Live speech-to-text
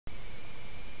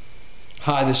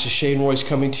Hi, this is Shane Royce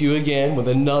coming to you again with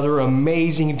another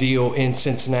amazing deal in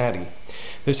Cincinnati.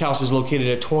 This house is located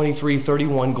at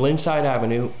 2331 Glenside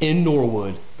Avenue in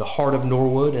Norwood, the heart of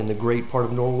Norwood and the great part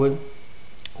of Norwood.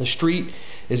 The street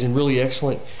is in really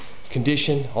excellent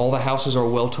condition. All the houses are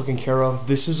well taken care of.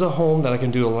 This is a home that I can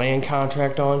do a land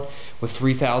contract on with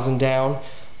 $3,000 down,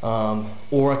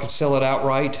 or I could sell it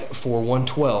outright for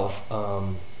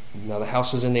 $112,000. Now the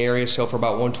houses in the area sell for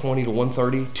about $120,000 to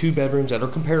 $130,000, 2 bedrooms that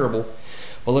are comparable.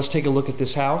 But let's take a look at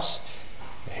this house.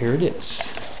 Here it is.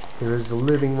 Here is the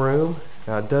living room.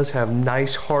 Now it does have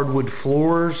nice hardwood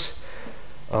floors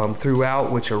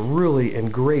throughout, which are really in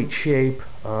great shape.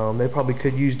 They probably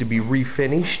could use to be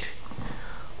refinished.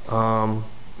 And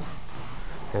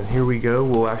here we go.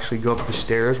 We'll actually go up the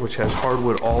stairs, which has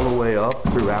hardwood all the way up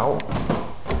throughout.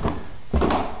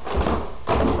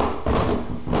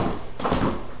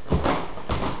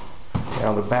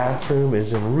 Now the bathroom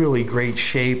is in really great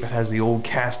shape. It has the old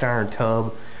cast iron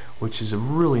tub, which is a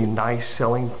really nice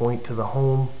selling point to the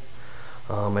home.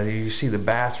 And you see the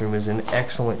bathroom is in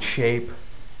excellent shape.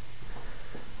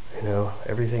 You know,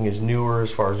 everything is newer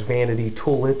as far as vanity,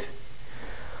 toilet.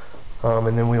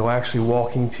 And then we'll actually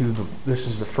walk into this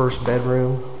is the first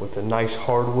bedroom with a nice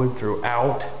hardwood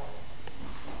throughout.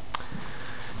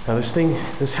 Now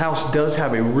this house does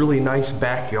have a really nice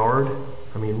backyard.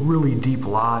 I mean, really deep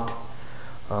lot.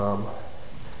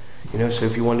 You know, so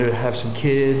if you wanted to have some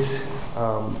kids, you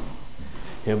know,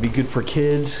 it'd be good for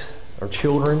kids or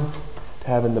children to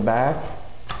have in the back.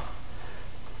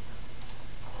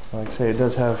 Like I say, it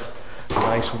does have a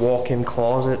nice walk-in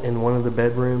closet in one of the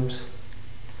bedrooms,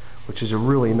 which is a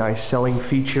really nice selling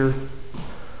feature.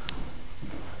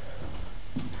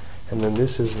 And then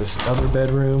this is this other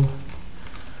bedroom,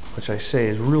 which I say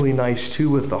is really nice too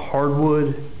with the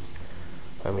hardwood.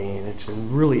 I mean, it's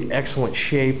in really excellent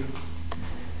shape.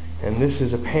 And this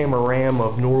is a panorama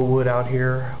of Norwood out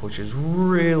here, which is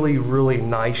really, really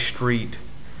nice street.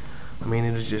 I mean,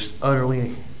 it is just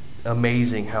utterly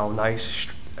amazing how nice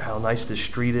this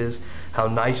street is, how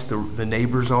nice the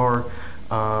neighbors are.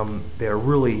 They're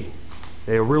really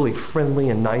friendly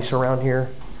and nice around here.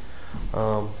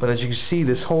 But as you can see,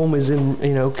 this home is in,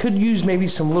 you know, could use maybe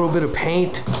some little bit of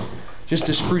paint just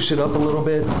to spruce it up a little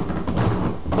bit.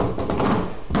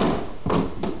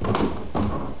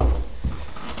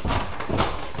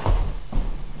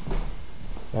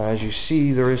 As you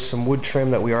see, there is some wood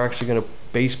trim that we are actually going to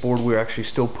baseboard. We're actually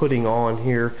still putting on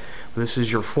here. This is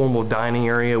your formal dining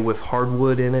area with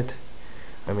hardwood in it.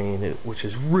 I mean, which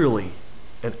is really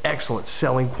an excellent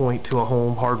selling point to a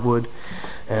home, hardwood.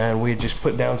 And we just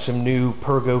put down some new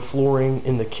pergo flooring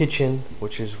in the kitchen,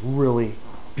 which is really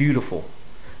beautiful.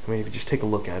 I mean, if you just take a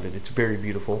look at it, it's very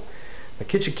beautiful. The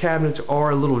kitchen cabinets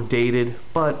are a little dated,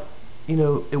 but you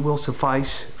know, it will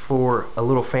suffice for a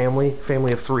little family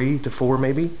of 3 to 4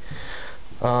 maybe.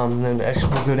 Then next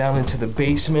we'll go down into the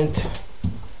basement,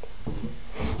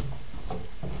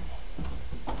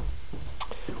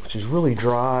 which is really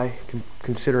dry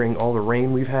considering all the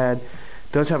rain we've had.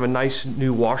 It does have a nice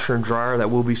new washer and dryer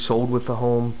that will be sold with the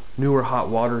home, newer hot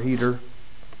water heater.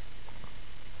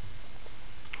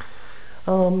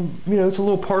 You know, it's a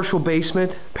little partial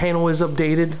basement. Panel is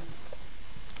updated.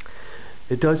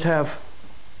 It does have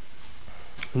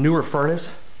a newer furnace,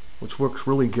 which works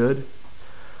really good.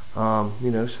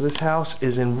 You know, so this house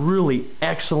is in really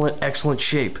excellent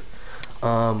shape.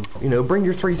 You know, bring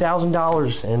your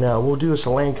 $3,000 and we'll do us a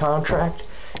land contract,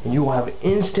 and you will have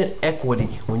instant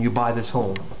equity when you buy this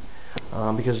home.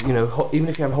 Because, you know, even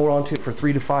if you have to hold on to it for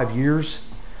 3 to 5 years,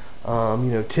 you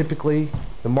know, typically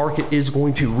the market is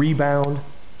going to rebound.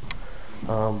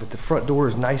 But the front door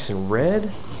is nice and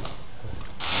red.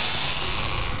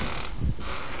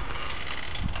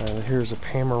 Here's a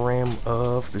panorama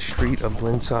of the street of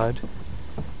Glenside.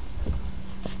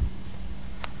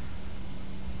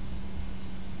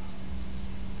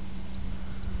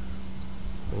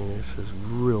 I mean, this is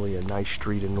really a nice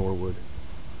street in Norwood.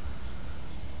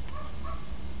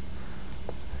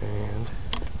 And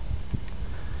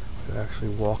we'll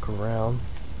actually walk around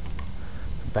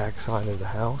the back side of the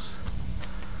house.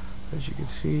 As you can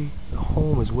see, the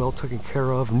home is well taken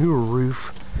care of. Newer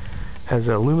roof. Has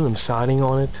aluminum siding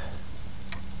on it.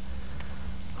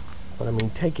 But I mean,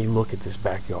 take a look at this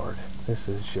backyard. This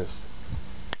is just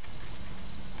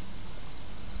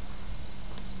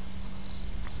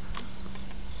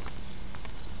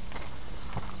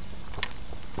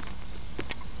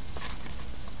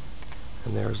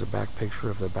and there's a back picture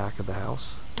of the back of the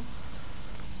house.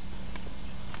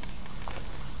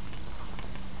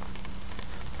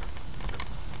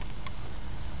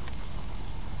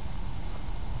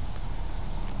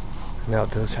 Now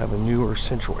it does have a newer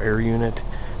central air unit,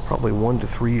 probably 1 to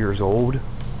 3 years old.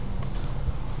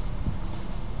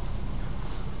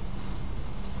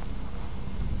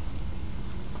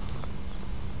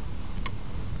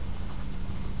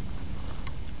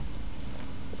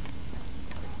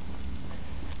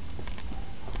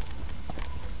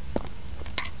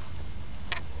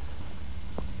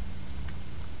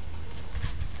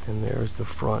 And there's the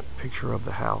front picture of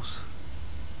the house.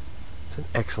 It's in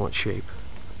excellent shape.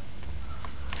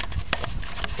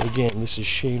 Again, this is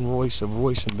Shane Royce of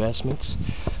Royce Investments.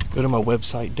 Go to my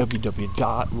website,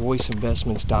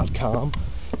 www.royceinvestments.com.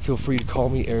 Feel free to call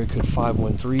me, area code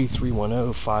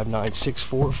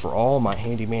 513-310-5964 for all my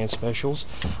handyman specials.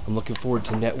 I'm looking forward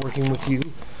to networking with you,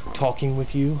 talking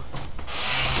with you,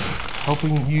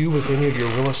 helping you with any of your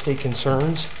real estate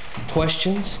concerns,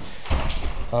 questions.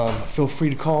 Feel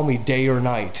free to call me day or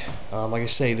night. Like I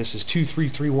say, this is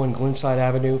 2331 Glenside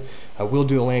Avenue. I will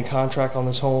do a land contract on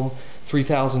this home,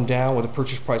 $3,000 down with a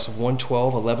purchase price of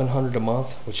 $112, $1,100 a month,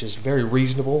 which is very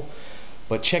reasonable.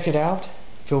 But check it out.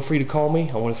 Feel free to call me.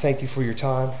 I want to thank you for your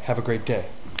time. Have a great day.